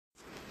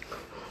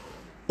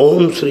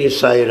ఓం శ్రీ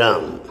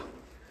సాయిరామ్.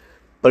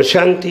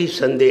 ప్రశాంతి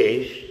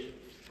సందేశ్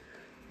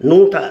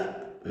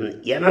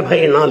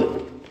 184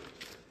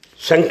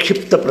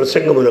 సంక్షిప్త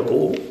ప్రసంగములకు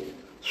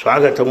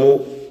స్వాగతము,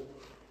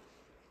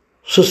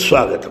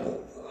 సుస్వాగతము.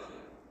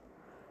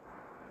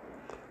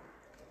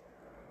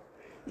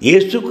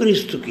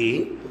 యేసుక్రీస్తుకి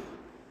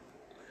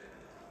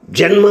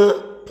జన్మ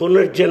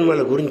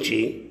పునర్జన్మల గురించి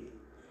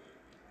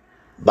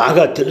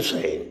బాగా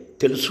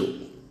తెలుసు.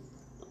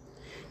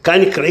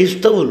 కానీ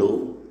క్రైస్తవులు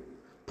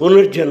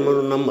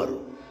పునర్జన్మను నమ్మరు.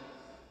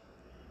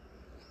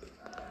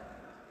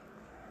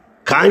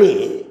 కానీ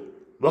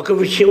ఒక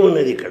విషయం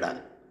ఉన్నది ఇక్కడ.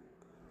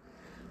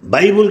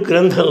 బైబిల్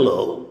గ్రంథంలో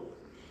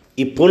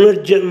ఈ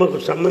పునర్జన్మకు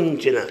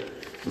సంబంధించిన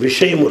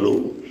విషయములు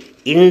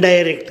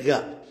ఇండైరెక్ట్గా,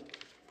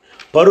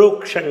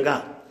 పరోక్షంగా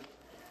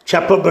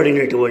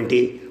చెప్పబడినటువంటి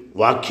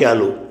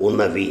వాక్యాలు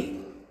ఉన్నవి.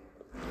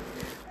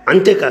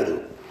 అంతేకాదు,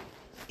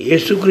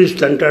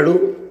 యేసుక్రీస్తు అంటాడు,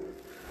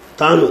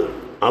 తాను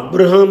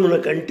అబ్రహాముల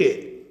కంటే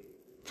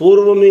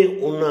పూర్వమే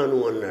ఉన్నాను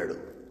అన్నాడు.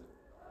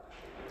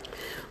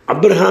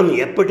 అబ్రహాం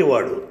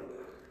ఎప్పటివాడు?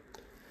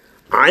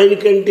 ఆయన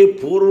కంటే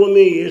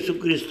పూర్వమే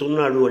యేసుక్రీస్తు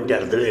ఉన్నాడు అంటే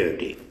అర్థం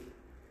ఏమిటి?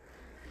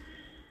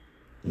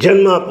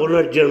 జన్మ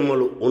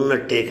పునర్జన్మలు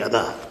ఉన్నట్టే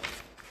కదా.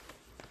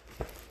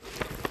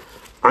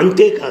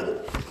 అంతేకాదు,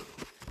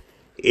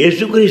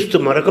 యేసుక్రీస్తు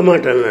మరొక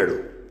మాట అన్నాడు,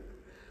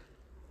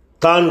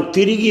 తాను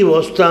తిరిగి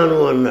వస్తాను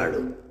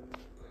అన్నాడు.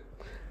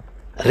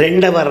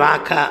 రెండవ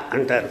రాక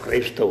అంటారు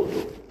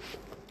క్రైస్తవులు.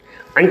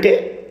 అంటే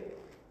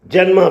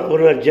జన్మ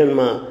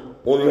పునర్జన్మ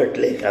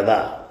ఉన్నట్లే కదా.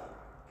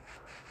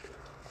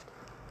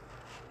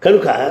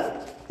 కనుక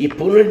ఈ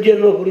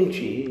పునర్జన్మ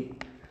గురించి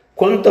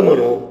కొంత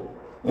మనం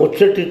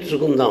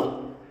ముచ్చటించుకుందాం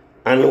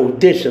అన్న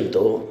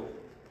ఉద్దేశంతో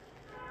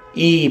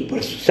ఈ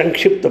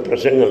సంక్షిప్త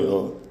ప్రసంగంలో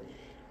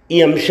ఈ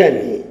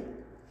అంశాన్ని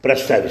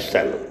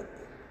ప్రస్తావిస్తాను.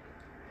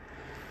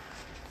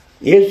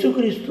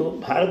 యేసుక్రీస్తు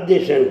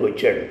భారతదేశానికి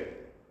వచ్చాడు.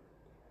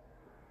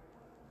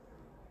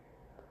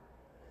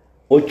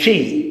 వచ్చి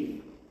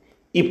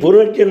ఈ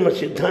పునర్జన్మ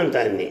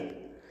సిద్ధాంతాన్ని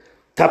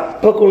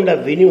తప్పకుండా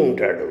విని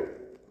ఉంటాడు.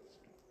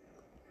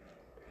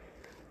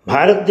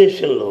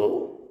 భారతదేశంలో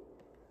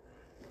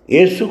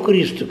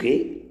యేసుక్రీస్తుకి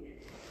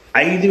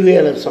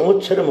 5000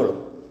 సంవత్సరములు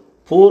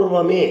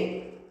పూర్వమే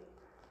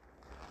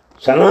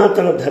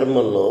సనాతన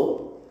ధర్మంలో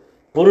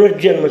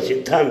పునర్జన్మ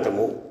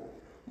సిద్ధాంతము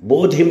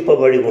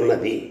బోధింపబడి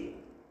ఉన్నది.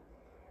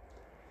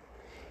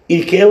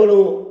 ఇది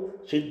కేవలం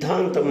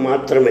సిద్ధాంతం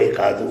మాత్రమే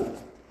కాదు,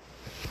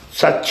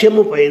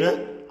 సత్యము పైన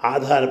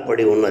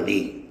ఆధారపడి ఉన్నది.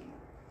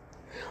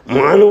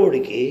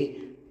 మానవుడికి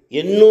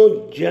ఎన్నో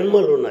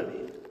జన్మలున్నవి,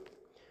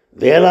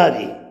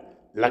 వేలాది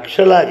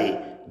లక్షలాది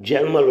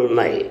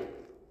జన్మలున్నాయి.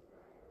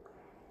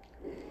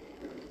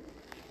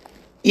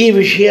 ఈ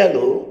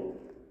విషయాలు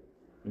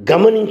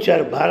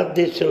గమనించారు.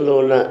 భారతదేశంలో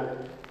ఉన్న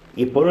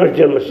ఈ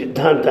పునర్జన్మ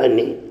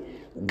సిద్ధాంతాన్ని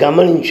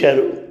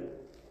గమనించారు,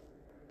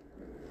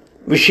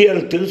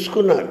 విషయాలు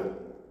తెలుసుకున్నారు.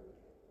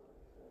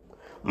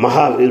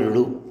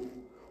 మహావీరుడు,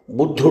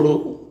 బుద్ధుడు,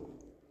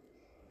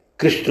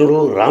 కృష్ణుడు,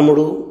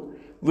 రాముడు,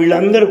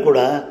 వీళ్ళందరూ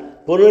కూడా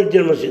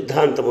పునర్జన్మ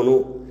సిద్ధాంతమును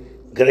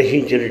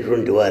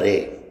గ్రహించినటువంటి వారే.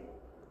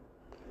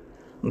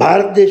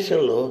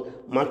 భారతదేశంలో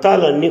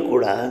మతాలన్నీ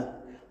కూడా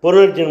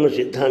పునర్జన్మ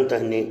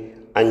సిద్ధాంతాన్ని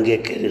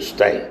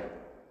అంగీకరిస్తాయి.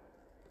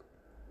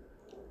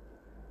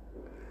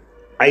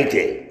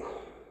 అయితే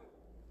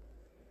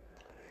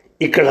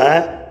ఇక్కడ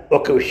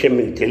ఒక విషయం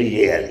మీకు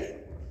తెలియజేయాలి.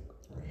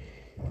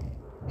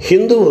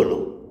 హిందువులు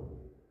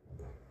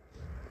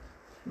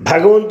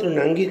భగవంతుని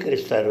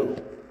అంగీకరిస్తారు,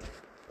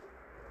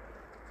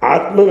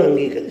 ఆత్మను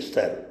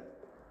అంగీకరిస్తారు.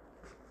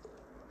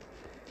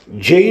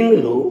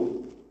 జైనులు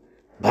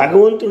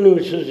భగవంతుని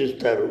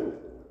విశ్వసిస్తారు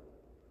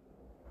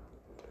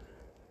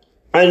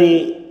అని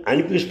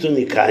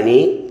అనిపిస్తుంది, కానీ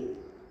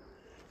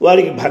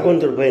వారికి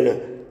భగవంతుడి పైన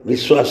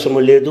విశ్వాసము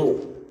లేదు.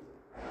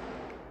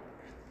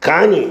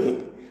 కానీ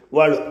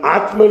వాళ్ళు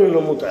ఆత్మను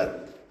నమ్ముతారు.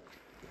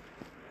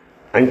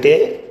 అంటే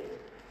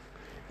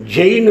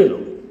జైనులు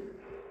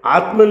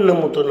ఆత్మను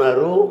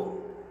నమ్ముతున్నారు,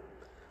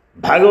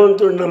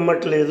 భగవంతుడు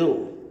నమ్మట్లేదు.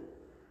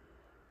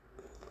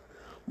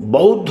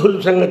 బౌద్ధుల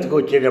సంగతికి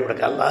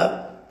వచ్చేటప్పటికల్లా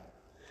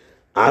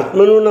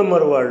ఆత్మను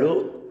నమ్మరు వాళ్ళు,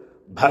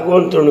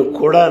 భగవంతుని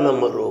కూడా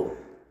నమ్మరు.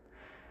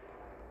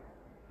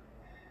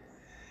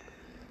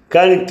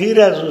 కానీ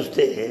తీరా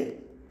చూస్తే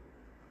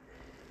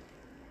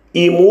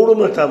ఈ 3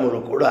 మతములు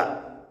కూడా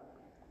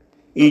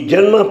ఈ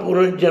జన్మ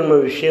పునర్జన్మ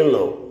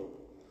విషయంలో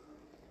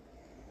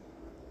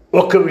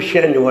ఒక్క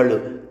విషయాన్ని వాళ్ళు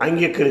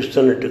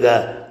అంగీకరిస్తున్నట్టుగా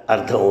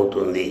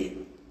అర్థమవుతుంది.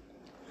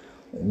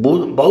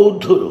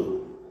 బౌద్ధులు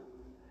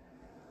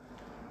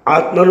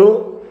ఆత్మను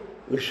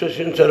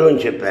విశ్వసించరు అని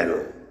చెప్పాను.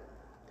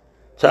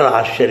 చాలా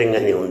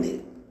ఆశ్చర్యంగానే ఉంది.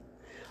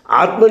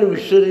 ఆత్మను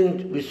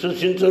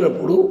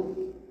విశ్వసించినప్పుడు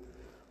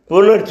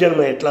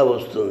పునర్జన్మ ఎట్లా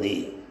వస్తుంది?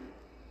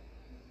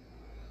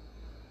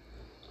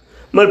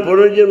 మరి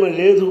పునర్జన్మ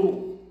లేదు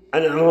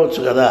అని అనవచ్చు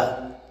కదా,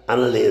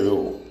 అనలేదు.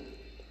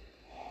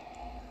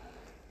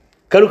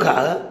 కనుక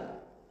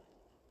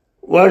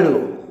వాళ్ళు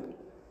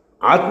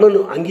ఆత్మను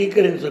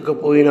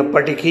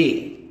అంగీకరించకపోయినప్పటికీ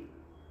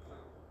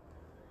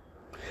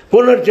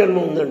పునర్జన్మ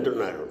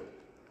ఉందంటున్నారు.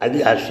 అది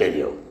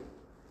ఆశ్చర్యం.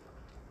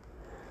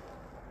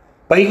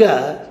 పైగా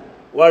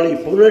వాళ్ళు ఈ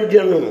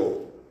పునర్జన్మను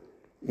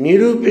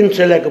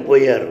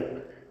నిరూపించలేకపోయారు.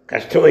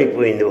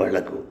 కష్టమైపోయింది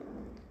వాళ్లకు.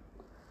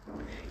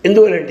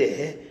 ఎందువలంటే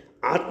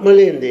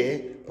ఆత్మలేందే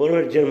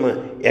పునర్జన్మ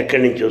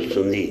ఎక్కడి నుంచి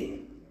వస్తుంది?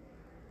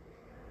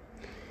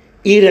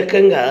 ఈ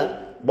రకంగా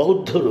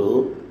బౌద్ధులు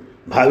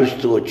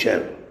భావిస్తూ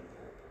వచ్చారు.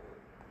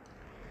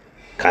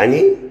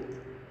 కానీ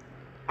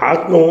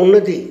ఆత్మ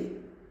ఉన్నది.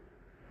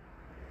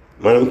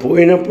 మనం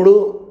పోయినప్పుడు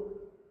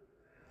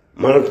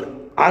మన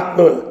ఆత్మ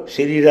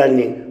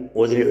శరీరాన్ని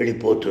వదిలి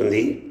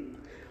వెళ్ళిపోతుంది.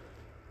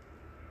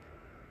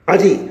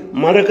 అది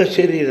మరొక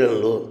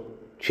శరీరంలో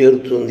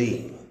చేరుతుంది,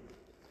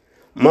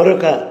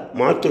 మరొక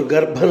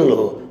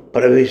మాతృగర్భంలో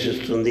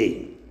ప్రవేశిస్తుంది.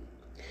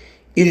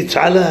 ఇది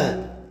చాలా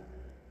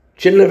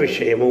చిన్న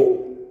విషయము.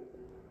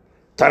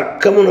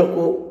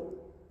 తర్కమునకు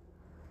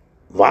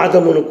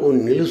వాదమునకు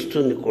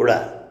నిలుస్తుంది కూడా.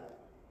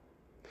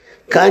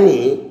 కానీ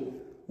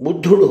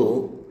బుద్ధుడు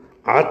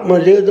ఆత్మ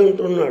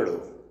లేదంటున్నాడు.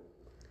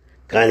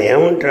 కానీ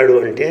ఏమంటాడు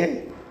అంటే,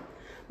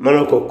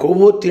 మనకు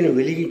కొవ్వొత్తిని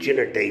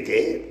వెలిగించినట్టయితే,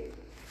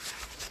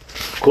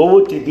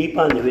 కొవ్వొత్తి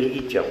దీపాన్ని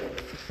వెలిగించాం,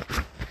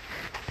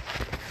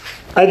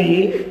 అది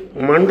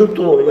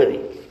మండుతూ ఉన్నది.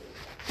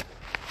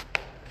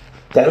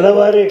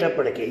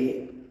 తెల్లవారేటప్పటికీ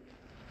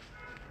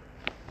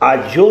ఆ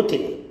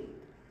జ్యోతిని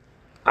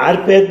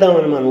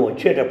ఆర్పేద్దామని మనం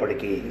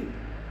వచ్చేటప్పటికీ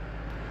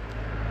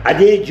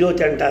అదే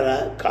జ్యోతి అంటారా?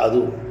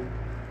 కాదు.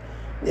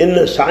 నిన్న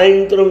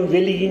సాయంత్రం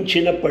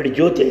వెలిగించినప్పటి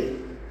జ్యోతి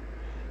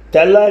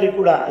తెల్లారి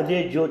కూడా అదే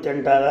జ్యోతి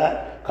అంటారా?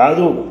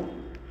 కాదు.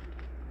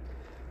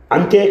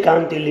 అంతే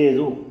కాంతి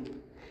లేదు,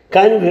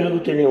 కానీ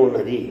వెలుగుతూనే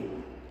ఉన్నది.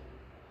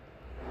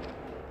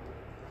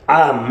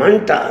 ఆ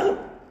మంట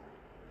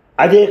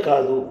అదే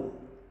కాదు,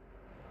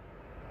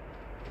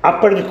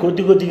 అప్పటికి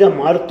కొద్ది కొద్దిగా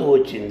మారుతూ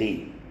వచ్చింది.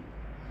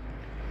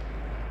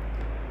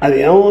 అది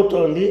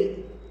ఏమవుతోంది?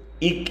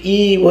 ఈ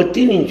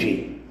ఒత్తి నుంచి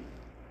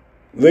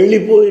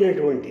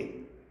వెళ్ళిపోయినటువంటి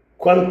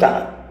కొంత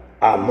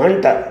ఆ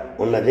మంట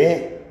ఉన్నదే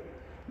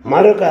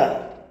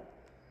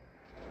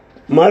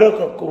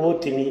మరొక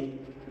కొవ్వొత్తిని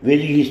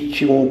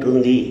వెలిగించి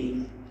ఉంటుంది.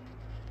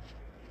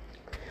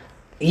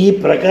 ఈ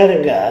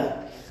ప్రకారంగా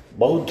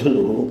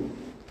బౌద్ధులు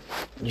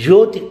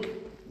జ్యోతి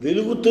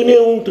వెలుగుతూనే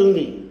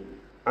ఉంటుంది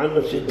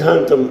అన్న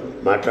సిద్ధాంతం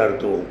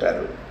మాట్లాడుతూ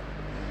ఉంటారు.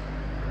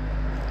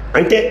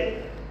 అంటే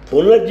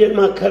పునర్జన్మ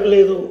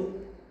అక్కర్లేదు.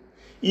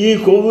 ఈ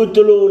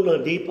కొవ్వొత్తిలో ఉన్న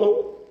దీపం,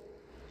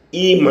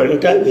 ఈ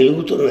మంట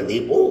వెలుగుతున్న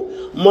దీపం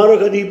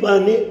మరొక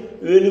దీపాన్ని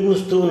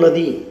వెలుగుస్తూ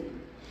ఉన్నది.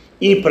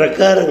 ఈ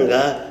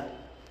ప్రకారంగా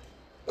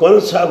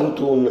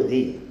కొనసాగుతూ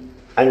ఉన్నది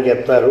అని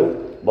చెప్తారు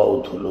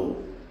బౌద్ధులు.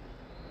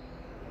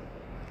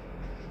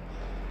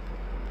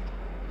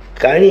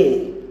 కానీ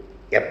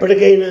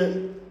ఎప్పటికైనా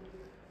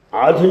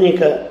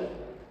ఆధునిక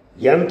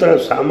యంత్ర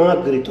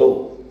సామాగ్రితో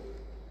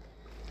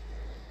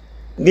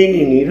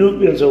దీన్ని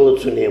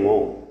నిరూపించవచ్చునేమో.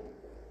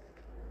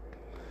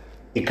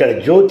 ఇక్కడ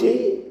జ్యోతి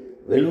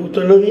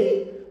వెలుగుతున్నది,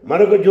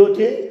 మరొక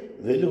జ్యోతి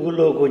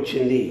వెలుగులోకి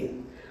వచ్చింది,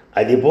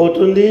 అది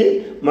పోతుంది,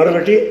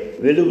 మరొకటి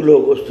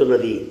వెలుగులోకి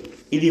వస్తున్నది.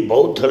 ఇది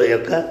బౌద్ధుల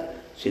యొక్క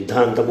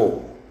సిద్ధాంతము.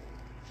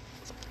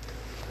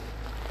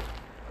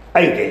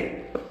 అయితే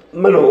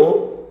మనం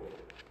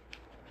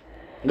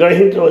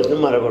గ్రహించవలసిన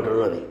మరొకటి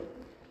ఉన్నది.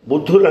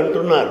 బుద్ధులు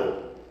అంటున్నారు,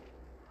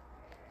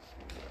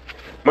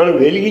 మనం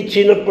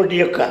వెలిగించినప్పటి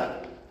యొక్క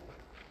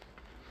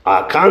ఆ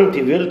కాంతి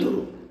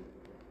వెలుతురు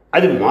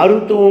అది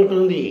మారుతూ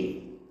ఉంటుంది.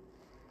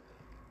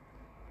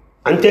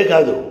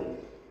 అంతేకాదు,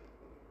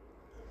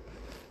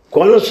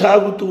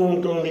 కొనసాగుతూ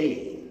ఉంటుంది.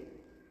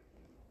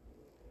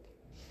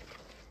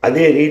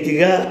 అదే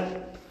రీతిగా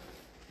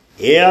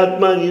ఏ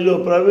ఆత్మ నీలో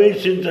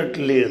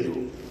ప్రవేశించట్లేదు.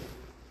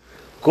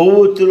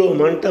 కొవ్వొత్తిలో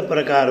మంట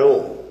ప్రకారం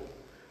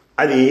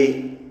అది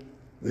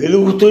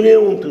వెలుగుతూనే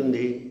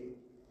ఉంటుంది,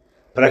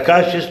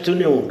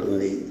 ప్రకాశిస్తూనే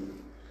ఉంటుంది,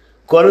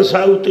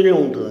 కొనసాగుతూనే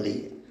ఉంటుంది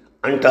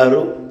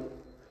అంటారు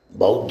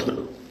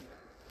బౌద్ధులు.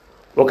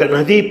 ఒక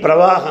నదీ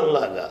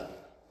ప్రవాహంలాగా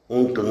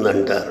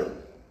ఉంటుందంటారు.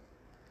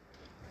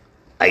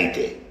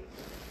 అయితే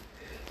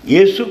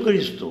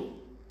యేసుక్రీస్తు,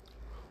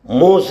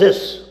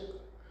 మోసెస్,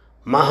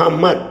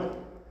 మహమ్మద్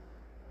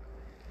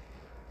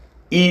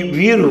ఈ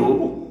వీరు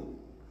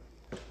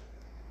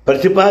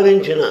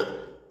ప్రతిపాదించిన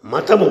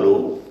మతములు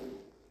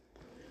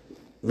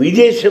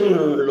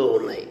విదేశంలో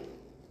ఉన్నాయి,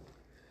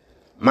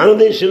 మన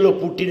దేశంలో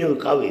పుట్టినవి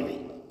కావు ఇవి.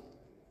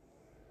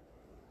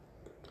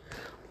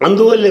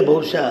 అందువల్లే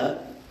బహుశా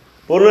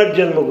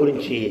పునర్జన్మ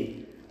గురించి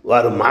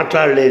వారు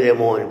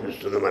మాట్లాడలేదేమో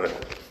అనిపిస్తుంది మనకు.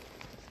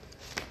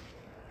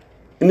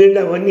 ఎందుకంటే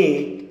అవన్నీ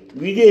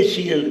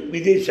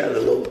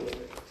విదేశాలలో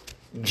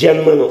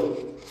జన్మను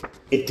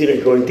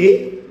ఎత్తినటువంటి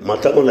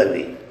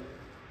మతములవి.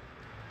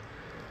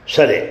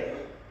 సరే,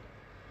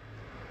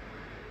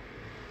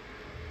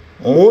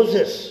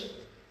 మోసెస్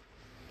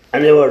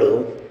అనేవాడు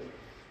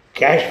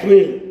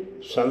కాశ్మీర్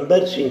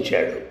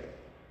సందర్శించాడు.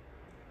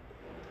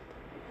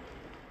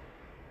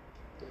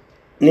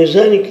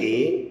 నిజానికి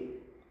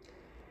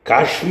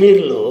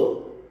కాశ్మీర్లో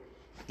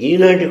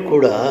ఈనాటికి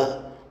కూడా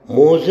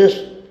మోసెస్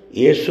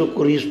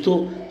యేసుక్రీస్తు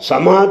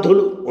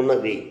సమాధులు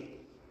ఉన్నవి.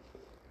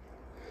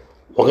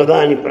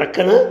 ఒకదాని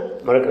ప్రక్కన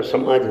మరొక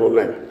సమాధి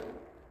ఉన్నది.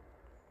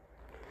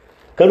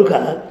 కనుక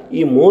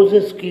ఈ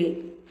మోసెస్కి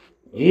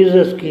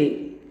జీసస్కి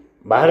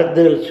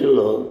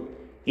భారతదేశంలో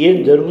ఏం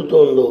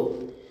జరుగుతోందో,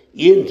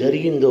 ఏం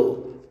జరిగిందో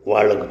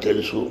వాళ్లకు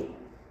తెలుసు.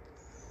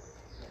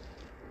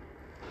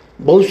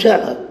 బహుశా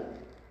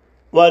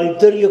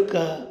వారిద్దరి యొక్క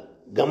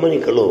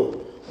గమనికలో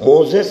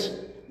మోసెస్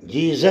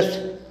జీసస్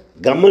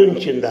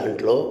గమనించిన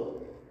దాంట్లో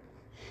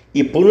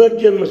ఈ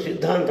పునర్జన్మ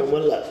సిద్ధాంతం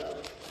వల్ల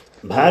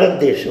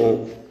భారతదేశం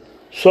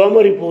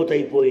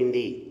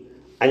సోమరిపోతైపోయింది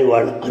అని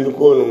వాళ్ళు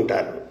అనుకోని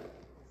ఉంటారు.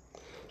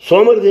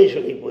 సోమరి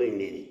దేశం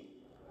అయిపోయింది ఇది.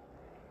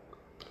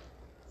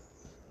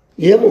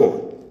 ఏమో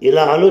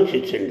ఇలా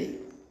ఆలోచించండి.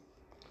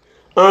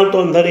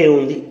 తొందర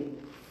ఏముంది,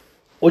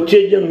 వచ్చే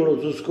జన్మలో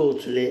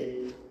చూసుకోవచ్చులే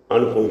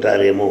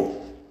అనుకుంటారేమో.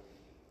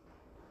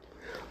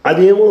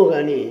 అదేమో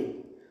కానీ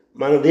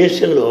మన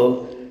దేశంలో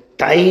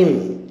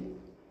టైంకి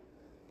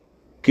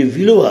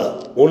విలువ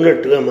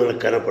ఉన్నట్టుగా మనకు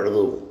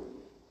కనపడదు.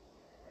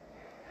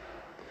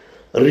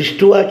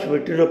 రిస్ట్ వాచ్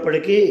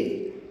పెట్టినప్పటికీ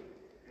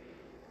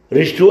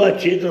రిస్ట్ వాచ్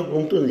చేతిలోకి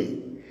ఉంటుంది,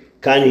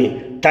 కానీ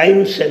టైం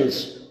సెన్స్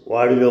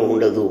వాడిలో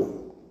ఉండదు.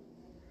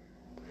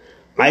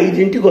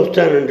 5ంటికి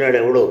వస్తానంటాడు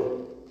ఎవడో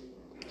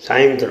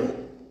సాయంత్రం,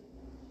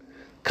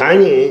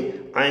 కానీ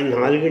ఆయన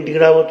 4ంటికి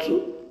రావచ్చు,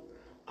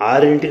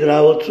 6ంటికి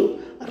రావచ్చు,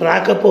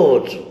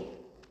 రాకపోవచ్చు.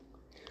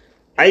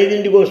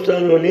 5ంటికి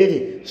వస్తాను అనేది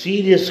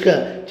సీరియస్గా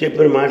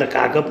చెప్పిన మాట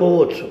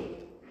కాకపోవచ్చు.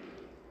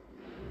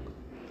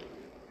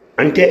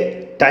 అంటే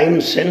టైం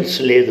సెన్స్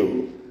లేదు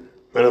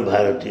మన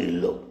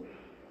భారతీయుల్లో.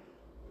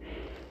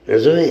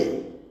 నిజమే,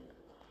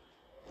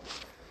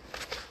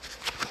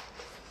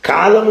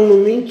 కాలమును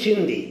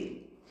మించింది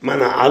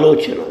మన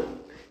ఆలోచన.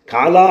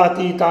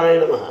 కాలాతీతాయ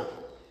నమః,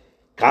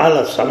 కాల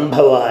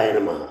సంభవాయ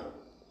నమః,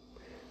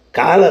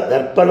 కాల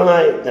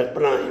దర్పణాయ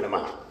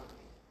నమః.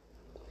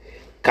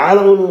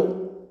 కాలమును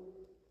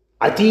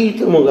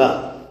అతీతముగా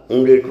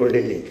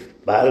ఉండేటువంటిది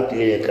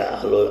భారతీయుల యొక్క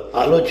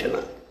ఆలోచన.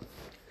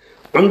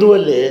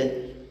 అందువల్లే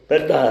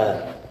పెద్ద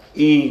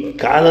ఈ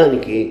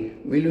కాలానికి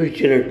విలువ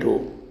ఇచ్చినట్టు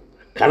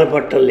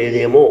కనపట్టం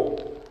లేదేమో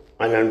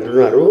అని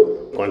అంటున్నారు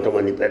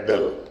కొంతమంది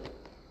పెద్దలు.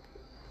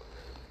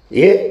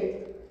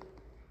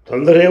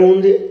 తొందర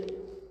ఏముంది,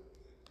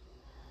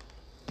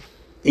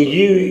 ఈ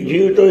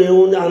జీవితం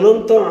ఏముంది,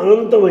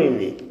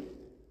 అనంతమైంది.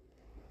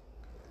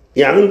 ఈ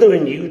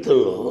అనంతమైన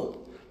జీవితంలో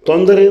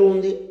తొందర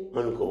ఏముంది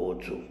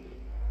అనుకోవచ్చు.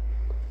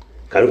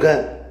 కనుక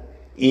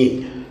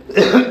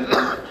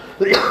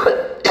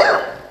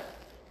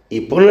ఈ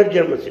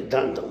పునర్జన్మ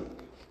సిద్ధాంతం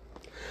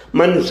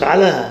మనని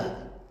చాలా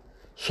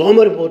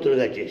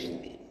సోమరిపోతులుగా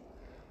చేసింది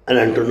అని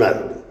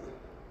అంటున్నారు.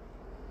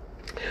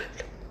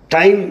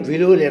 టైం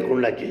విలువ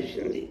లేకుండా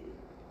చేసింది.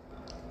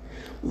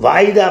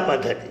 వాయిదా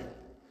పద్ధతి,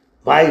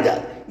 వాయిదా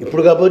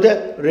ఇప్పుడు కాకపోతే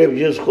రేపు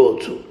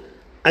చేసుకోవచ్చు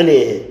అనే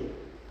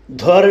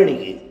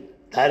ధోరణికి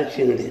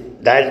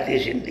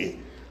దారితీసింది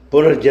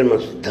పునర్జన్మ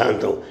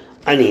సిద్ధాంతం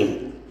అని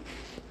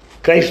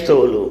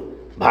క్రైస్తవులు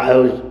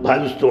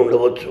భావిస్తూ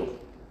ఉండవచ్చు.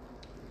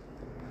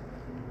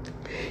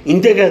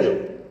 ఇంతేకాదు,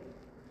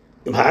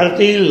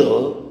 భారతీయుల్లో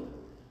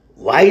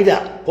వాయిదా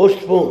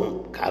పోస్ట్పోన్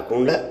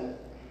కాకుండా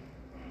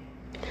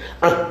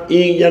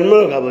ఈ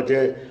జన్మలో కాకపోతే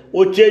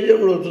వచ్చే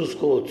జన్మలో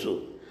చూసుకోవచ్చు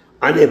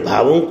అనే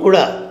భావం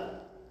కూడా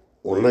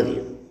ఉన్నది.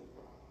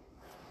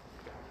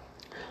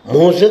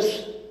 మోసెస్,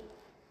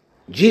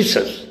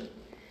 జీసస్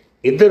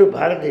ఇద్దరు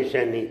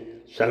భారతదేశాన్ని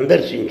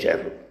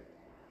సందర్శించారు.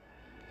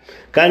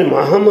 కానీ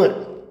మహమ్మద్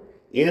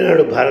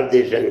ఏనాడు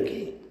భారతదేశానికి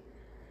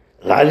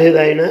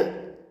రాలేదాయన.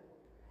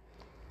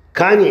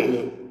 కానీ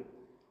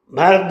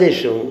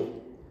భారతదేశం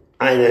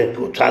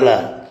ఆయనకు చాలా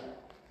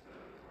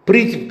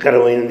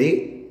ప్రీతికరమైనది.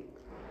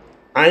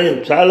 ఆయన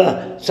చాలా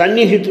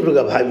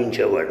సన్నిహితుడుగా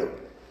భావించేవాడు.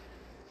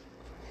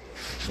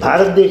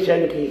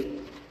 భారతదేశానికి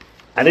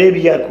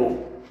అరేబియాకు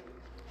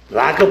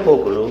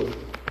రాకపోకలు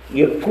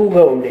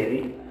ఎక్కువగా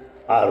ఉండేవి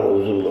ఆ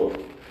రోజుల్లో.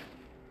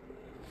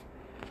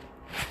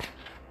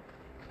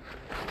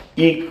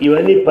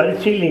 ఇవన్నీ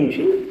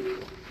పరిశీలించి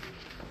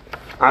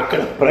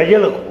అక్కడ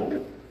ప్రజలకు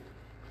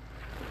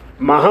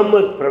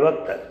మహమ్మద్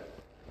ప్రవక్త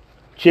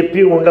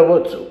చెప్పి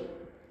ఉండవచ్చు,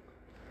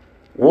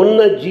 ఉన్న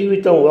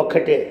జీవితం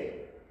ఒక్కటే,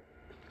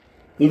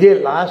 ఇదే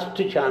లాస్ట్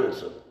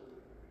ఛాన్స్,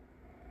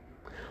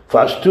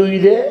 ఫస్ట్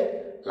ఇదే,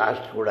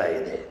 లాస్ట్ కూడా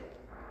ఇదే.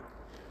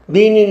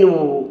 దీన్ని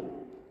నువ్వు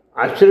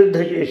అశ్రద్ధ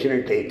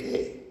చేసినట్టయితే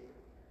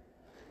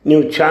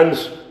నువ్వు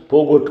ఛాన్స్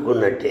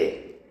పోగొట్టుకున్నట్టే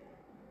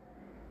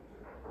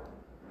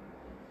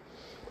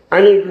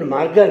అనేటువంటి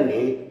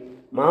మార్గాన్ని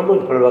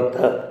మహమ్మద్ ప్రవక్త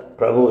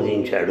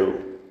ప్రబోధించాడు.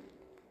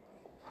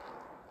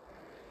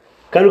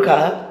 కనుక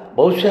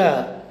బహుశా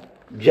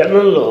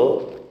జనంలో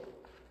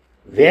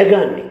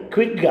వేగాన్ని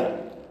క్విక్గా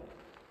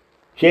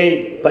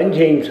పని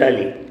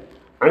చేయించాలి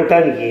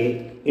అనటానికి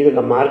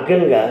ఇదొక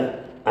మార్గంగా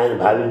ఆయన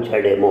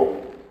భావించాడేమో.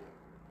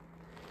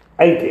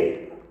 అయితే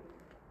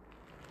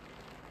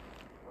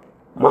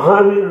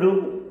మహావీరుడు,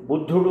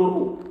 బుద్ధుడు,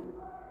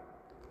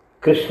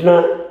 కృష్ణ,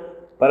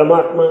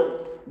 పరమాత్మ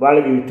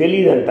వాళ్ళకి ఇవి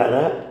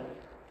తెలియదంటారా?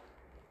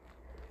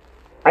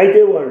 అయితే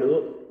వాళ్ళు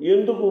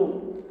ఎందుకు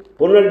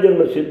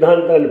పునర్జన్మ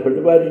సిద్ధాంతాన్ని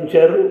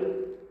ప్రతిపాదించారు?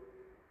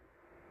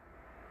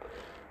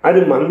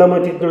 అది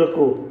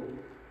మందమతికులకు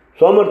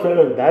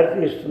సోమర్థనం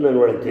దారితీస్తుందని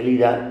వాళ్ళకి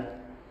తెలీదా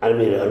అని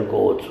మీరు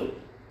అనుకోవచ్చు.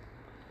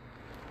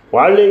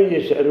 వాళ్ళు ఏం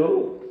చేశారు?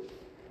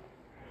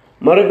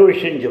 మరొక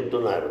విషయం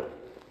చెప్తున్నారు.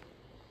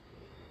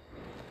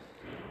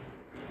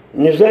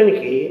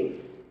 నిజానికి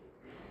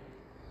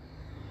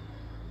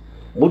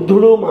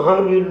బుద్ధుడు,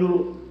 మహావీరుడు,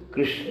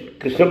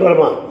 కృష్ణ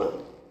పరమాత్మ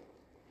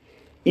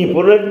ఈ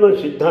పునర్జన్మ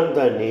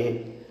సిద్ధాంతాన్ని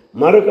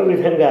మరొక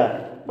విధంగా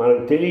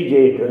మనకు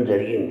తెలియజేయటం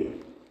జరిగింది.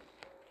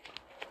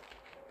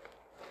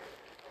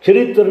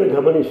 చరిత్రను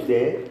గమనిస్తే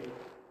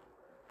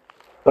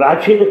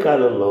ప్రాచీన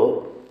కాలంలో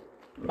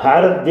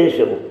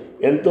భారతదేశం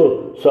ఎంతో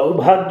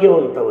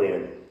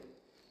సౌభాగ్యవంతమైనది,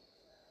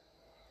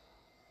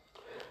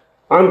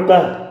 అంత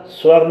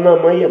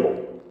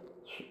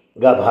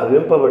స్వర్ణమయముగా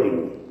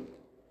భావింపబడింది.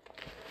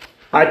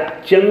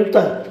 అత్యంత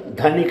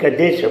ధనిక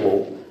దేశము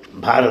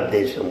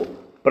భారతదేశము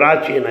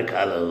ప్రాచీన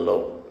కాలంలో.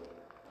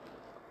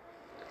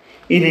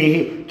 ఇది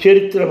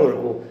చరిత్ర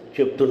మనకు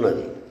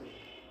చెప్తున్నది.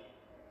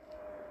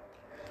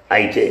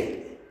 అయితే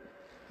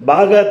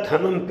బాగా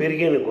ధనం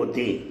పెరిగిన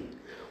కొద్దీ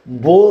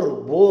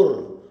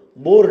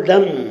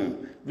బోర్డమ్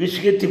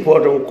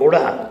విసుగెత్తిపోవడం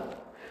కూడా,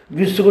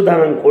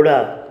 విసుగుదనం కూడా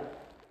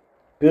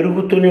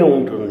పెరుగుతూనే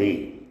ఉంటుంది.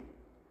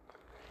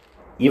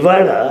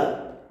 ఇవాళ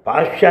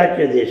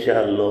పాశ్చాత్య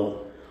దేశాల్లో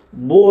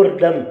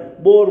బోర్డమ్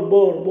బోర్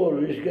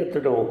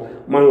విసుగెత్తడం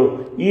మనం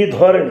ఈ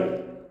ధోరణి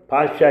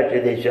పాశ్చాత్య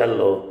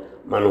దేశాల్లో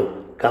మనం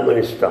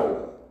గమనిస్తాం.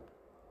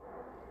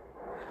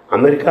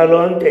 అమెరికాలో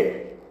అంతే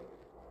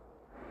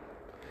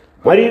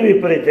మరీ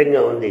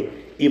విపరీతంగా ఉంది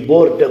ఈ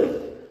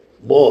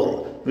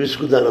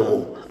విసుగుదనము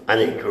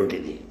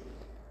అనేటువంటిది.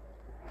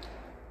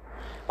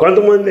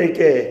 కొంతమంది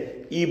అయితే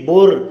ఈ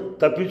బోర్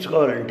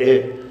తప్పించుకోవాలంటే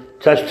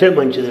చస్తే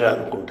మంచిదిరా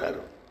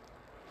అనుకుంటారు.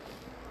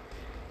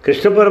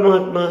 కృష్ణ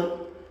పరమాత్మ,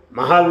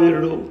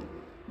 మహావీరుడు,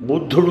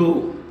 బుద్ధుడు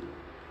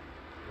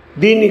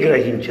దీన్ని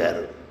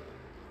గ్రహించారు,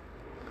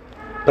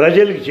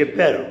 ప్రజలకు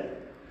చెప్పారు.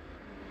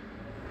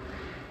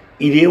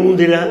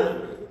 ఇదేముందిరా,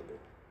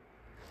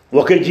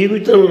 ఒక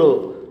జీవితంలో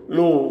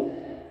నువ్వు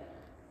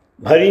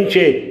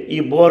భరించే ఈ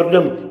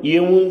బోర్డం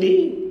ఏముంది?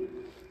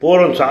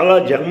 పూర్వం చాలా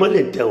జన్మలు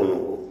ఎత్తావు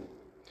నువ్వు,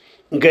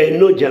 ఇంకా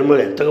ఎన్నో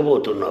జన్మలు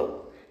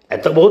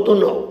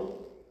ఎత్తబోతున్నావు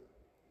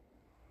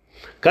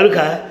కనుక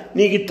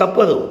నీకు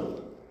తప్పదు.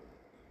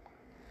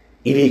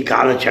 ఇది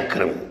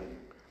కాలచక్రం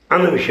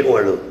అన్న విషయం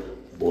వాళ్ళు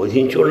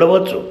బోధించి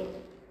ఉండవచ్చు.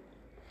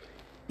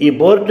 ఈ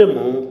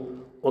బోర్డము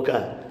ఒక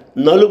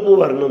నలుపు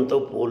వర్ణంతో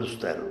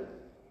పోలుస్తారు.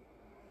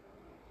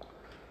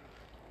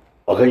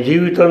 ఒక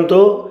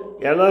జీవితంతో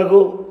ఎలాగో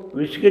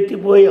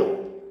విసుగెత్తిపోయాం,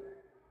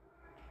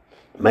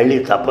 మళ్ళీ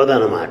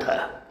తప్పదన్నమాట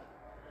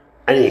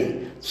అని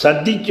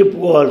సర్ది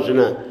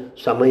చెప్పుకోవాల్సిన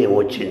సమయం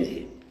వచ్చింది.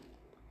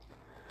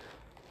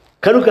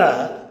 కనుక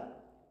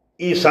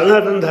ఈ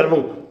సనాతన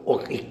ధర్మం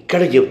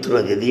ఇక్కడ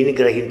చెప్తున్నది, దీన్ని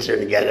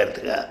గ్రహించండి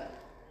జాగ్రత్తగా.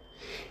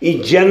 ఈ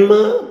జన్మ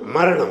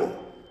మరణము,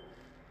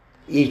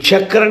 ఈ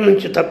చక్రం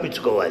నుంచి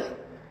తప్పించుకోవాలి.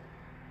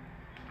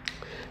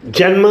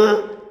 జన్మ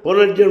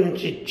పునర్జన్మ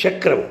నుంచి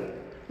చక్రం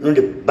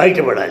నుండి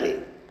బయటపడాలి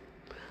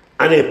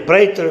అనే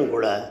ప్రయత్నం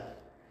కూడా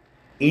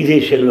ఈ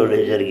దేశంలోనే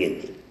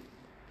జరిగింది.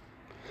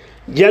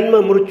 జన్మ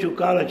మృత్యు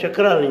కాల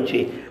చక్రాల నుంచి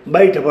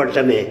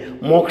బయటపడటమే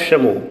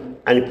మోక్షము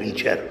అని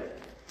పిలిచారు.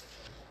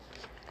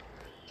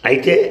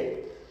 అయితే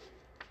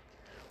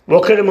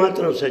ఒకటి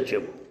మాత్రం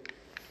సత్యం,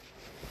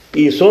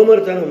 ఈ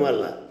సోమరితనం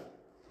వల్ల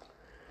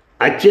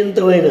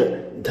అత్యంతమైన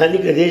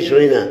ధనిక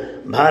దేశమైన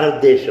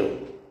భారతదేశం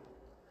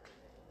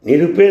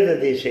నిరుపేద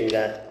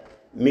దేశంగా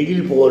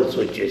మిగిలిపోవాల్సి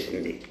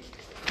వచ్చేసింది,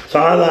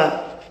 చాలా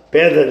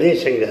పేద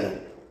దేశంగా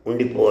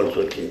ఉండిపోవాల్సి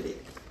వచ్చింది.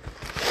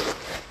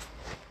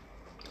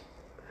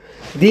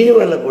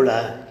 దీనివల్ల కూడా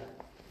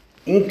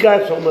ఇంకా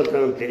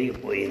సోమరితనం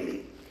పెరిగిపోయింది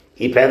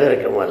ఈ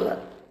పేదరికం వల్ల.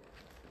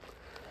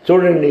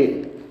 చూడండి,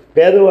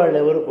 పేదవాళ్ళు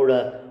ఎవరు కూడా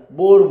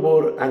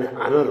బోర్ అని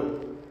అనరు.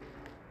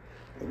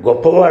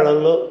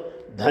 గొప్పవాళ్ళల్లో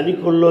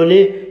ధనికుల్లోనే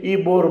ఈ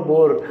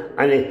బోర్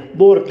అనే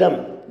బోర్డమ్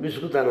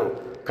విసుగుతనం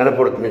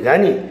కనపడుతుంది,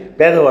 కానీ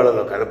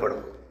పేదవాళ్ళలో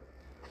కనపడదు.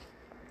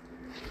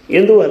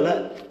 ఎందువల్ల?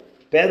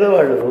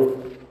 పేదవాళ్ళు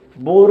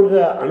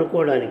బోరుగా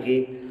అనుకోవడానికి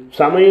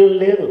సమయం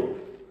లేదు.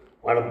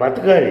 వాడు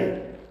బతకాలి,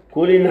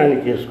 కూలీనాలు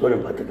చేసుకొని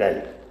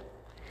బతకాలి.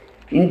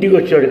 ఇంటికి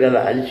వచ్చాడు కదా,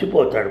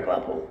 అలసిపోతాడు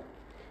పాపం,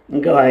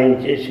 ఇంకా ఆయన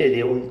చేసేది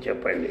ఏముంది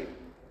చెప్పండి.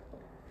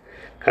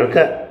 కనుక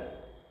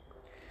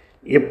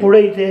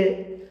ఎప్పుడైతే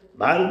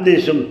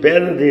భారతదేశం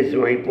పేద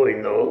దేశం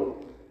అయిపోయిందో,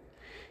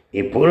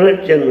 ఈ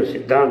పునర్జన్మ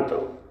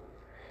సిద్ధాంతం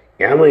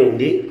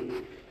ఏమైంది?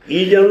 ఈ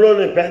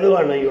జన్మలోనే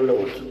పేదవాడిని అయి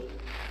ఉండవచ్చు,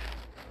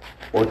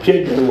 వచ్చే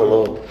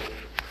జన్మలో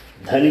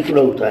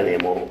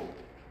ధనికుడవుతానేమో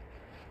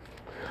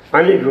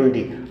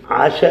అనేటువంటి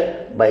ఆశ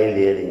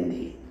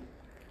బయలుదేరింది.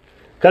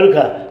 కనుక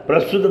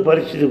ప్రస్తుత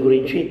పరిస్థితి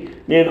గురించి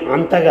నేను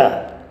అంతగా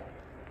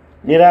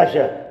నిరాశ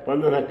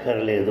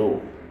పొందనక్కర్లేదు.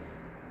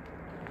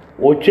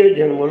 వచ్చే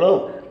జన్మలో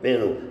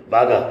నేను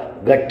బాగా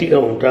గట్టిగా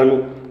ఉంటాను,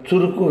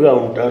 చురుకుగా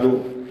ఉంటాను,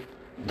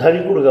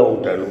 ధనికుడుగా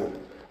ఉంటాను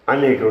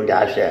అనేటువంటి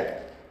ఆశ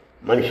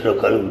మనిషిలో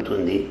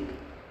కలుగుతుంది.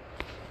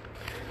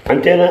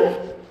 అంతేనా?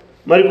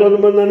 మరి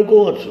కొంతమంది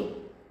అనుకోవచ్చు,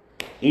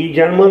 ఈ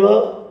జన్మలో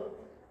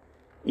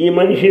ఈ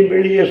మనిషిని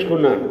పెళ్లి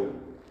చేసుకున్నాను,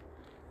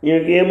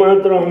 ఈయనకి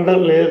ఏమాత్రం అందం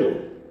లేదు,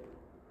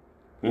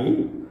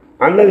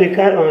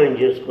 అందవికారం ఆయన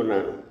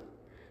చేసుకున్నాను,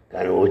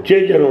 కానీ వచ్చే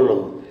జన్మలో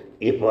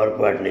ఈ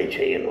పొరపాటునే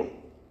చేయను,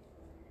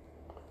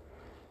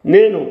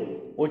 నేను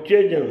వచ్చే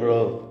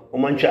జన్మలో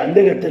మంచి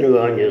అందగత్తెని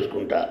వివాహం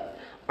చేసుకుంటా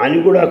అని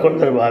కూడా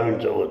కొందరు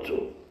భావించవచ్చు.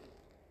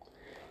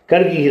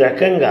 కనుక ఈ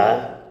రకంగా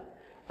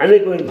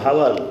అనేకమైన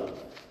భావాలు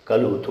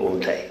కలుగుతూ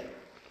ఉంటాయి.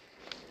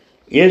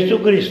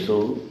 యేసుక్రీస్తు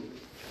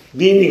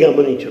దీన్ని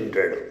గమనించి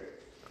ఉంటాడు.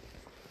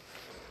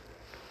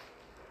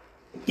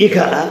 ఇక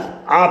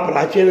ఆ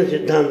ప్రాచీన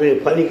సిద్ధాంతం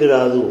పనికి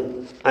రాదు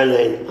అని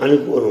ఆయన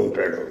అనుకొని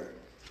ఉంటాడు.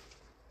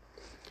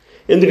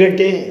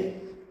 ఎందుకంటే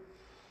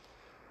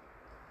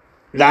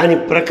దాని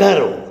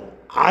ప్రకారం,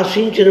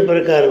 ఆశించిన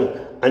ప్రకారం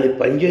అని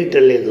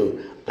పనిచేయటం లేదు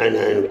అని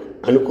ఆయన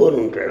అనుకొని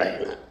ఉంటాడు.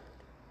 ఆయన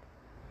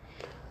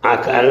ఆ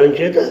కారణం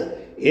చేత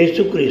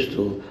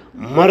యేసుక్రీస్తు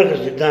మరొక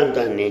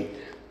సిద్ధాంతాన్ని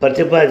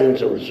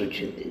ప్రతిపాదించవలసి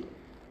వచ్చింది.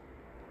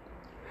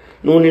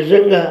 నువ్వు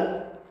నిజంగా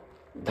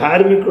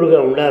ధార్మికుడుగా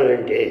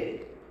ఉండాలంటే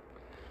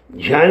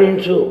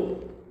ధ్యానించు,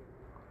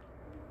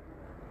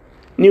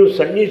 నీవు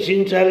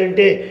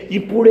సన్యసించాలంటే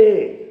ఇప్పుడే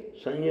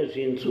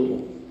సన్యసించు.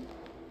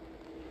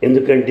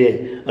 ఎందుకంటే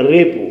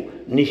రేపు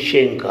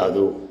నిశ్చయం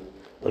కాదు,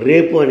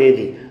 రేపు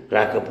అనేది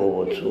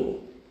రాకపోవచ్చు.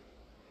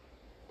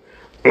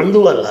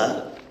 అందువల్ల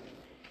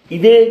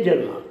ఇదే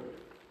జన్మ,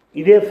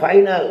 ఇదే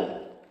ఫైనల్,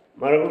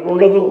 మరొకటి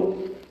ఉండదు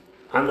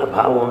అన్న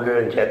భావం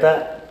ఉండడం చేత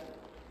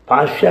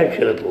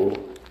పాశ్చాత్యులకు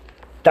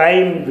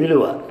టైం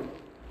విలువ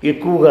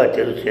ఎక్కువగా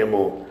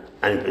తెలుసేమో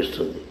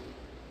అనిపిస్తుంది.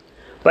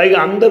 పైగా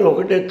అందరూ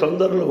ఒకటే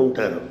తొందరలో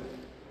ఉంటారు.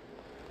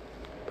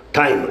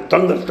 టైం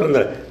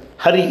తొందర,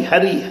 హరి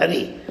హరి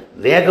హరి,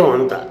 వేగం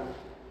అంతా.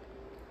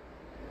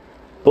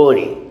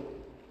 పోనీ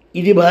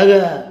ఇది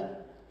బాగా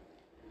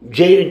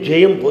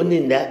జయం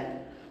పొందిందా,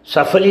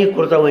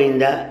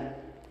 సఫలీకృతమైందా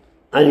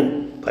అని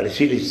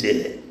పరిశీలిస్తే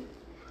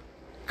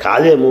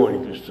కాదేమో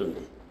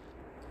అనిపిస్తుంది.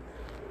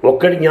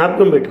 ఒక్కటి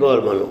జ్ఞాపకం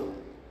పెట్టుకోవాలి మనం,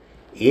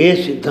 ఏ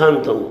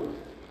సిద్ధాంతం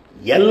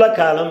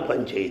ఎల్లకాలం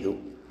పనిచేయదు.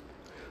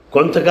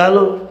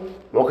 కొంతకాలం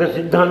ఒక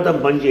సిద్ధాంతం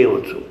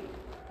పనిచేయవచ్చు,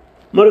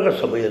 మరొక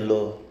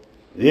సమయంలో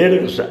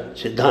వేరొక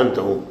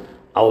సిద్ధాంతం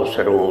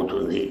అవసరం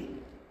అవుతుంది.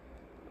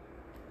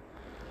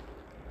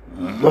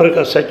 మరొక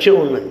సత్యం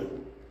ఉన్నది,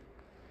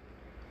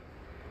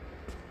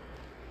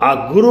 ఆ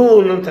గురువు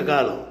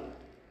ఉన్నంతకాలం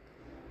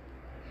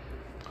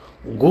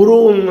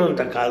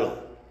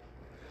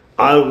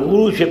ఆ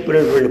గురువు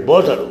చెప్పినటువంటి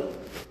బోధలు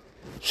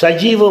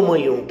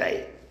సజీవమై ఉంటాయి.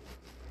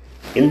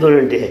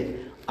 ఎందుకంటే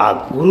ఆ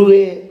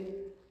గురువే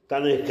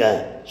తన యొక్క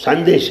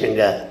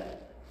సందేశంగా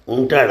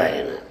ఉంటాడు.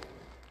 ఆయన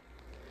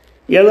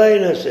ఎలా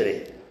అయినా సరే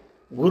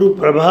గురు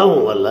ప్రభావం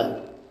వల్ల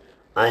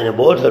ఆయన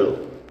బోధలు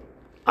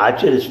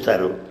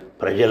ఆచరిస్తారు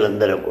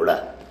ప్రజలందరూ కూడా.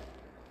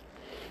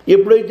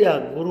 ఎప్పుడైతే ఆ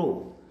గురువు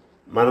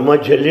మన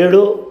మధ్య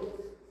లేడో,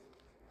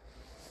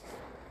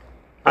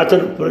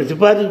 అతను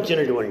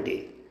ప్రతిపాదించినటువంటి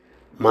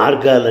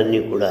మార్గాలన్నీ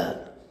కూడా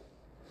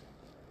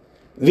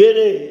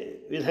వేరే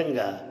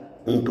విధంగా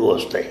ఉంటూ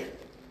వస్తాయి.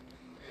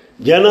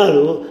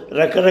 జనాలు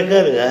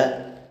రకరకాలుగా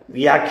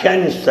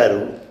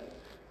వ్యాఖ్యానిస్తారు.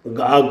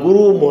 ఆ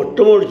గురువు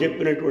మొట్టమొదటి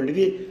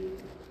చెప్పినటువంటిది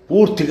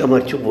పూర్తిగా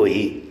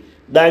మర్చిపోయి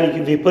దానికి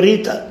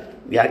విపరీత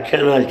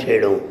వ్యాఖ్యానాలు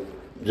చేయడం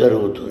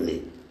జరుగుతుంది.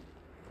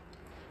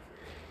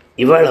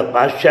 ఇవాళ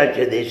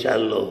పాశ్చాత్య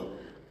దేశాల్లో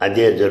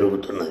అదే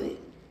జరుగుతున్నది.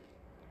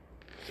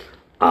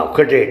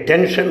 ఒకటే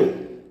టెన్షను,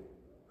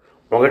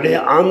 ఒకటే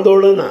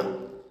ఆందోళన,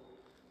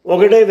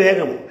 ఒకటే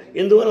వేగము.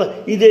 ఎందువల్ల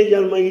ఇదే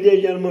జన్మ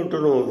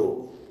అంటున్నావు నువ్వు,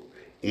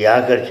 ఈ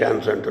ఆఖరి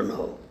ఛాన్స్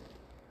అంటున్నావు.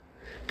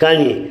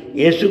 కానీ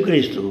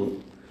యేసుక్రీస్తు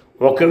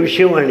ఒక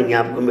విషయం వాడిని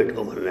జ్ఞాపకం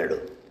పెట్టుకోమన్నాడు.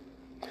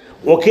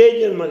 ఒకే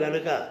జన్మ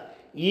కనుక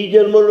ఈ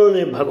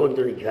జన్మలోనే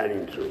భగవంతుని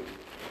ధ్యానించు,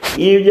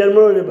 ఈ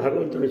జన్మలోనే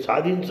భగవంతుని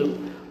సాధించు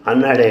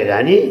అన్నాడే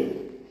కానీ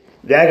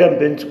వేగం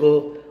పెంచుకో,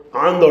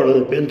 ఆందోళన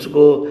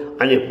పెంచుకో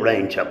అని ఎప్పుడు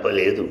ఆయన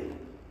చెప్పలేదు.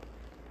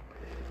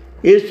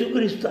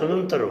 యేసుక్రీస్తు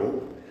అనంతరం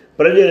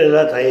ప్రజలు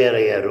ఎలా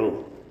తయారయ్యారు?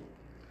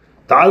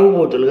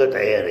 తాగుబోతులుగా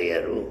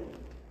తయారయ్యారు.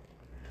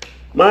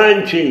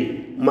 మంచి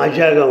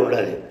మజాగా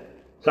ఉండాలి,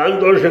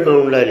 సంతోషంగా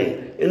ఉండాలి,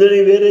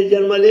 ఎందుకంటే వేరే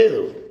జన్మ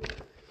లేదు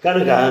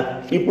కనుక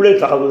ఇప్పుడే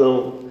తాగుదాం,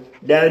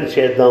 డ్యాన్స్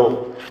చేద్దాం,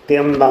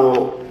 తిందాం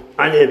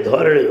అనే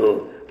ధోరణిలో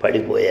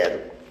పడిపోయారు.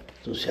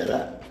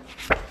 చూసారా?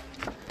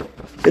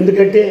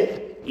 ఎందుకంటే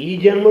ఈ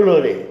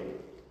జన్మలోనే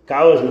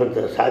కావలసినంత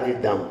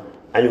సాధిద్దాం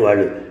అని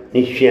వాళ్ళు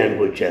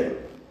నిశ్చయానికి వచ్చారు.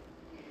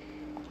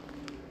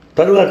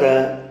 తరువాత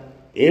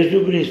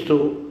యేసుక్రీస్తు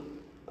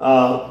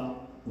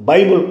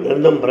బైబిల్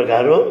గ్రంథం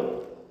ప్రకారం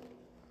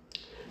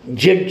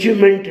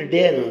జడ్జిమెంట్ డే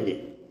అని ఉంది.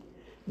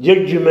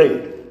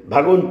 జడ్జిమెంట్,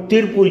 భగవంతు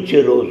తీర్పు ఇచ్చే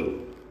రోజు.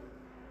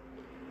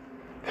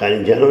 కానీ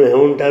జనం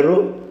ఏమంటారు?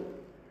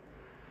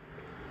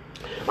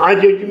 ఆ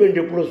జడ్జిమెంట్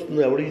ఎప్పుడు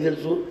వస్తుందో ఎవరికి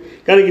తెలుసు,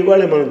 కనుక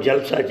ఇవాళ మనం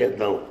జల్సా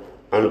చేద్దాం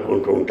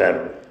అనుకుంటూ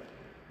ఉంటారు.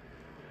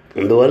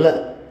 అందువల్ల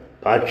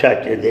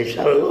పాశ్చాత్య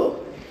దేశాలలో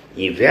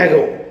ఈ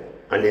వేగం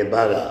అనే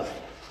బాగా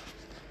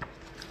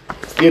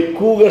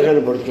ఎక్కువగా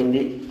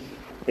కనపడుతుంది.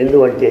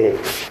 ఎందుకంటే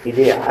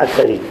ఇదే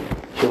ఆఖరి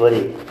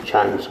చివరి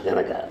ఛాన్స్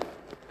కనుక.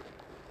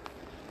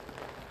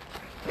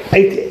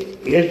 అయితే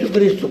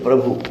యేసుక్రీస్తు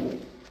ప్రభువు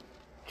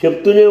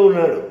చెప్తూనే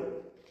ఉన్నాడు,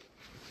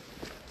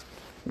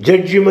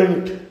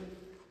 జడ్జిమెంట్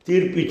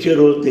తీర్పిచ్చే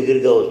రోజు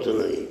దగ్గరగా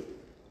వస్తున్నది,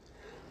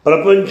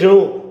 ప్రపంచం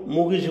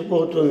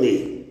ముగిసిపోతుంది,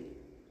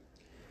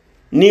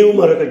 నీవు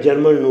మరొక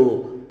జన్మను నువ్వు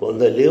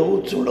పొందలేవు,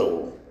 చూడవు.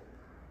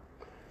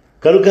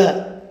 కనుక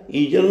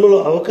ఈ జన్మలో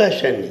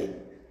అవకాశాన్ని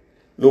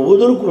నువ్వు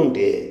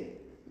వదులుకుంటే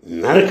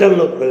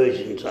నరకంలో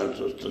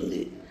ప్రవేశించాల్సి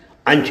వస్తుంది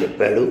అని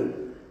చెప్పాడు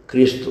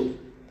క్రీస్తు.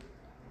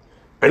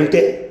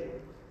 అంటే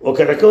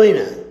ఒక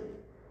రకమైన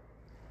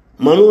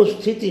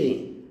మనోస్థితిని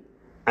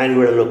ఆయన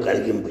వీళ్ళలో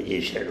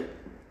కలిగింపజేశాడు.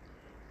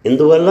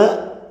 ఇందువల్ల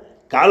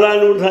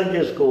కాలాన్ని వృధా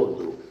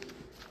చేసుకోవద్దు,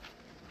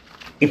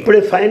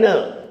 ఇప్పుడే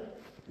ఫైనల్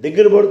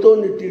దగ్గర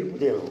పడుతోంది తీర్పు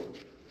దినం,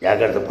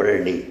 జాగ్రత్త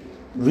పడండి,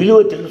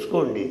 విలువ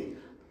తెలుసుకోండి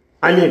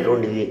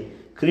అనేటువంటిది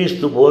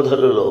క్రీస్తు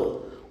బోధనలో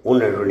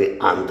ఉన్నటువంటి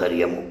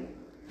ఆంతర్యము.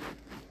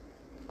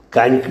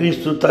 కానీ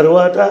క్రీస్తు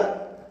తరువాత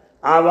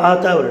ఆ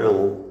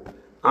వాతావరణము,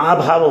 ఆ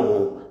భావము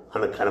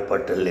మనకు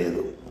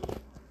కనపట్టలేదు.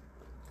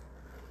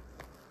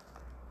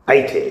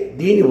 అయితే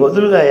దీని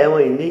బదులుగా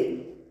ఏమైంది,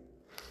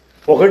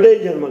 ఒకటే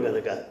జన్మ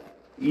కనుక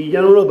ఈ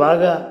జన్మలో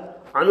బాగా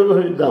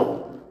అనుభవిద్దాం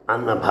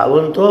అన్న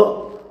భావంతో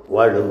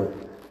వాళ్ళు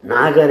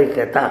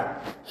నాగరికత,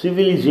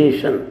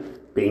 సివిలైజేషన్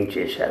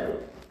పెంచేశారు.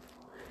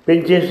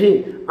 పెంచేసి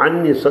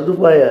అన్ని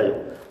సదుపాయాలు,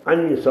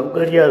 అన్ని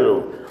సౌకర్యాలు,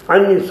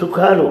 అన్ని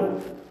సుఖాలు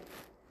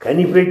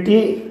కనిపెట్టి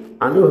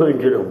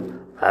అనుభవించడం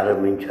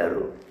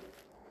ప్రారంభించారు.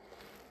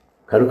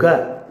 కనుక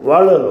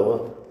వాళ్ళలో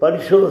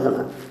పరిశోధన,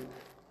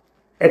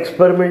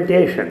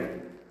 ఎక్స్పెరిమెంటేషన్,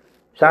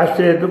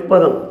 శాస్త్రీయ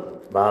దృక్పథం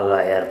బాగా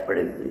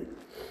ఏర్పడింది.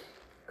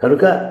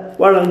 కనుక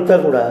వాళ్ళంతా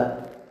కూడా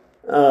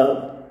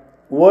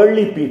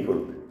వరల్డ్లీ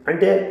పీపుల్,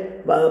 అంటే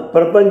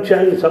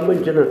ప్రపంచానికి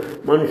సంబంధించిన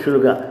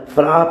మనుషులుగా,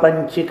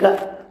 ప్రాపంచిక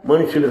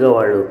మనుషులుగా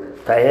వాళ్ళు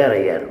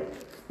తయారయ్యారు.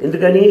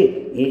 ఎందుకని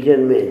ఈ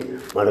జన్మే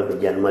మరొక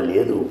జన్మ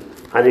లేదు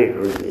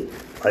అనేటువంటి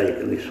వారి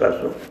యొక్క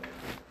విశ్వాసం.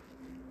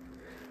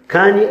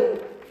 కానీ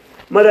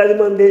మరి అది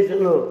మన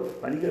దేశంలో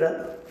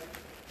పనికిరాదు.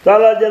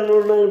 చాలా జన్మలు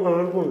ఉన్నాయని మనం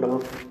అనుకుంటాం,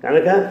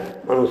 కనుక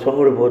మనం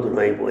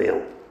సోమరిపోతున్నా అయిపోయాం.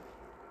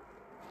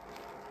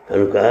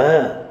 కనుక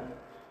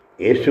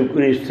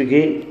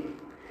యేసుక్రీస్తుకి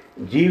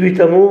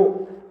జీవితము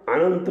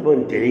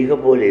అనంతమని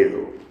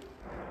తెలియకపోలేదు,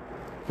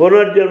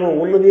 పునర్జన్మ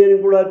ఉన్నది అని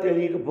కూడా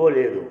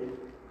తెలియకపోలేదు.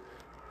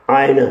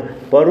 ఆయన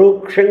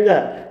పరోక్షంగా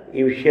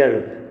ఈ విషయాలు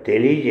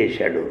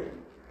తెలియజేశాడు,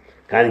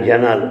 కానీ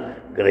జనాలు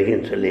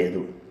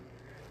గ్రహించలేదు.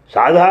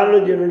 సాధారణ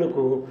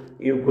జనులకు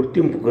ఇవి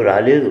గుర్తింపుకు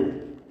రాలేదు.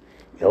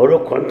 ఎవరో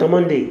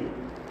కొంతమంది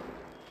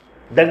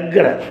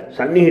దగ్గర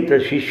సన్నిహిత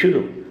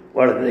శిష్యులు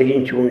వాళ్ళు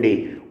గ్రహించి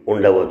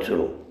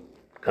ఉండవచ్చును.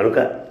 కనుక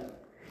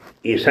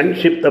ఈ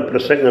సంక్షిప్త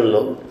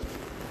ప్రసంగంలో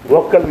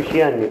ఒక్క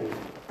విషయాన్ని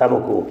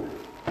తమకు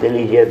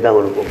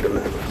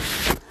తెలియజేద్దామనుకుంటున్నాను.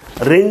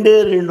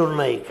 రెండు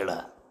ఉన్నాయి ఇక్కడ.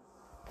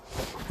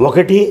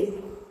 ఒకటి,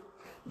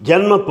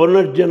 జన్మ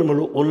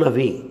పునర్జన్మలు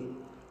ఉన్నవి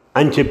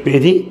అని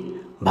చెప్పేది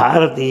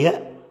భారతీయ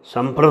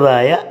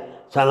సంప్రదాయ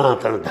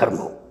సనాతన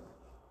ధర్మం.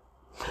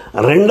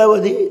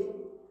 రెండవది,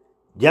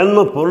 జన్మ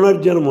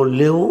పునర్జన్మలు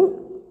లేవు,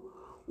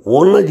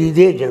 ఉన్నది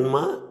ఇదే జన్మ,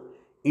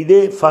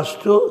 ఇదే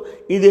ఫస్ట్,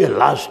 ఇదే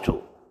లాస్ట్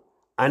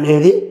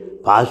అనేది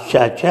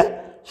పాశ్చాత్య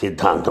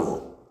సిద్ధాంతము.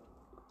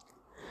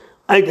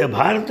 అయితే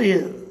భారతీయ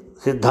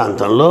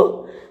సిద్ధాంతంలో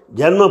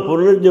జన్మ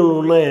పునర్జన్మలు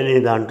ఉన్నాయనే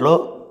దాంట్లో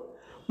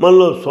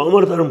మనలో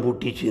సోమరితనం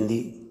పుట్టించింది,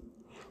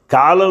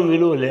 కాలం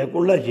విలువ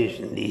లేకుండా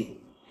చేసింది.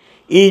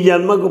 ఈ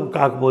జన్మకు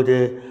కాకపోతే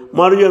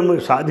మరో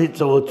జన్మకు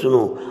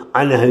సాధించవచ్చును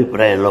అనే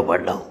అభిప్రాయంలో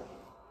పడ్డాం.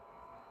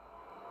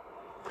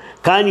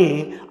 కానీ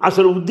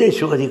అసలు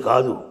ఉద్దేశం అది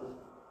కాదు.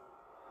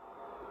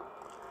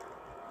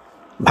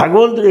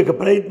 భగవంతుడి యొక్క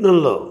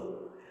ప్రయత్నంలో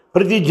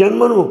ప్రతి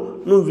జన్మను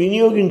నువ్వు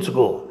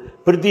వినియోగించుకో,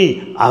 ప్రతి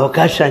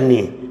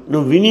అవకాశాన్ని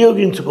నువ్వు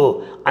వినియోగించుకో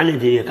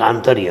అనేది యొక్క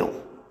ఆంతర్యం.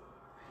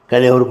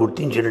 కానీ ఎవరు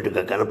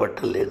గుర్తించినట్టుగా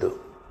కనపట్టలేదు.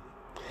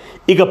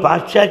 ఇక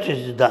పాశ్చాత్య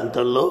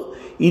సిద్ధాంతంలో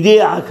ఇదే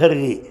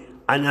ఆఖరి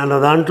అని అన్న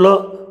దాంట్లో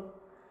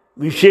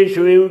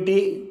విశేషం ఏమిటి,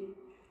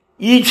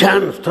 ఈ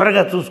ఛాన్స్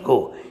త్వరగా చూసుకో,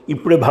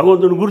 ఇప్పుడే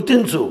భగవంతుని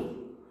గుర్తించు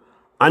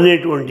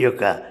అనేటువంటి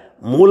యొక్క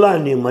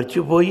మూలాన్ని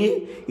మర్చిపోయి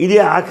ఇదే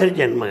ఆఖరి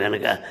జన్మ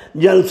కనుక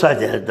జల్సా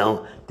చేద్దాం,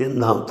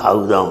 తిందాం,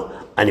 తాగుదాం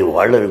అని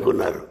వాళ్ళు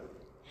అనుకున్నారు.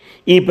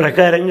 ఈ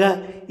ప్రకారంగా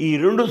ఈ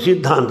రెండు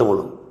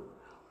సిద్ధాంతములు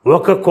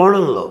ఒక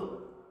కోణంలో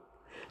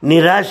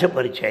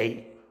నిరాశపరిచాయి,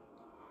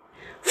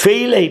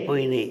 ఫెయిల్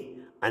అయిపోయినాయి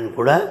అని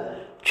కూడా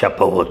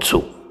చెప్పవచ్చు.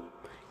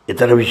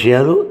 ఇతర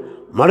విషయాలు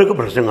మరొక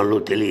ప్రసంగంలో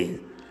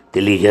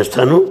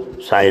తెలియజేస్తాను.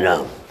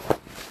 సాయిరామ్.